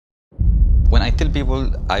When I tell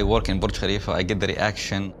people I work in Burj Khalifa, I get the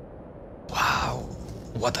reaction, wow,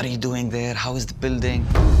 what are you doing there? How is the building?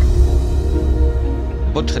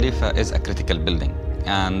 Burj Khalifa is a critical building,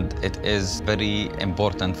 and it is very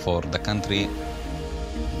important for the country.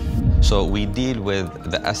 So we deal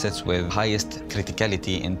with the assets with highest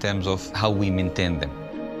criticality in terms of how we maintain them.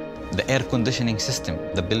 The air conditioning system,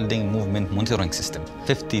 the building movement monitoring system,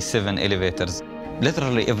 57 elevators,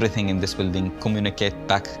 literally everything in this building communicate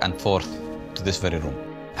back and forth to this very room.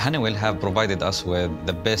 Honeywell have provided us with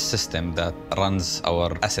the best system that runs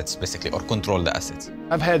our assets, basically, or control the assets.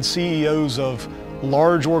 I've had CEOs of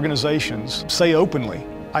large organizations say openly,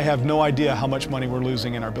 I have no idea how much money we're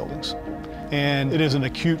losing in our buildings. And it is an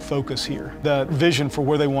acute focus here. The vision for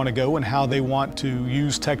where they want to go and how they want to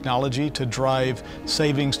use technology to drive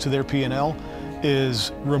savings to their P&L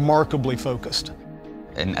is remarkably focused.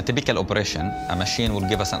 In a typical operation, a machine will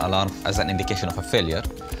give us an alarm as an indication of a failure.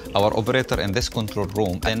 Our operator in this control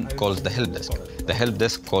room then calls the help desk. The help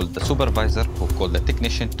desk calls the supervisor, who calls the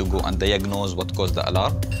technician to go and diagnose what caused the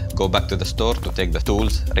alarm, go back to the store to take the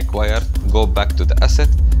tools required, go back to the asset,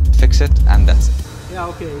 fix it, and that's it. Yeah,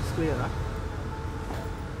 okay, it's clear, huh?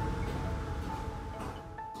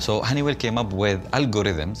 So Honeywell came up with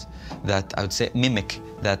algorithms that I would say mimic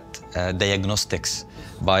that diagnostics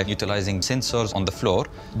by utilizing sensors on the floor,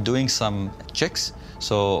 doing some checks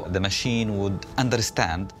so the machine would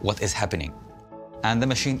understand what is happening. And the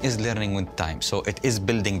machine is learning with time, so it is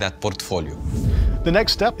building that portfolio. The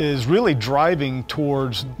next step is really driving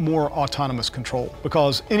towards more autonomous control,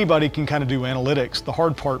 because anybody can kind of do analytics. The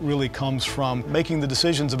hard part really comes from making the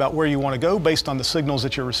decisions about where you want to go based on the signals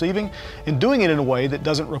that you're receiving and doing it in a way that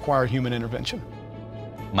doesn't require human intervention.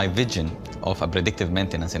 My vision of a predictive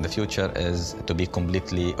maintenance in the future is to be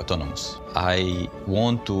completely autonomous. I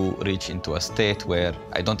want to reach into a state where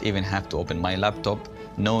I don't even have to open my laptop,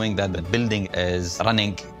 knowing that the building is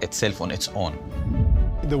running itself on its own.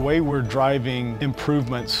 The way we're driving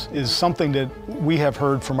improvements is something that we have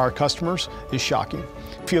heard from our customers is shocking.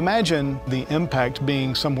 If you imagine the impact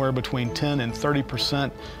being somewhere between 10 and 30%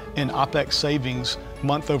 in OpEx savings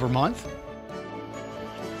month over month,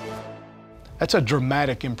 that's a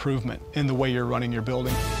dramatic improvement in the way you're running your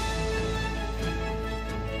building.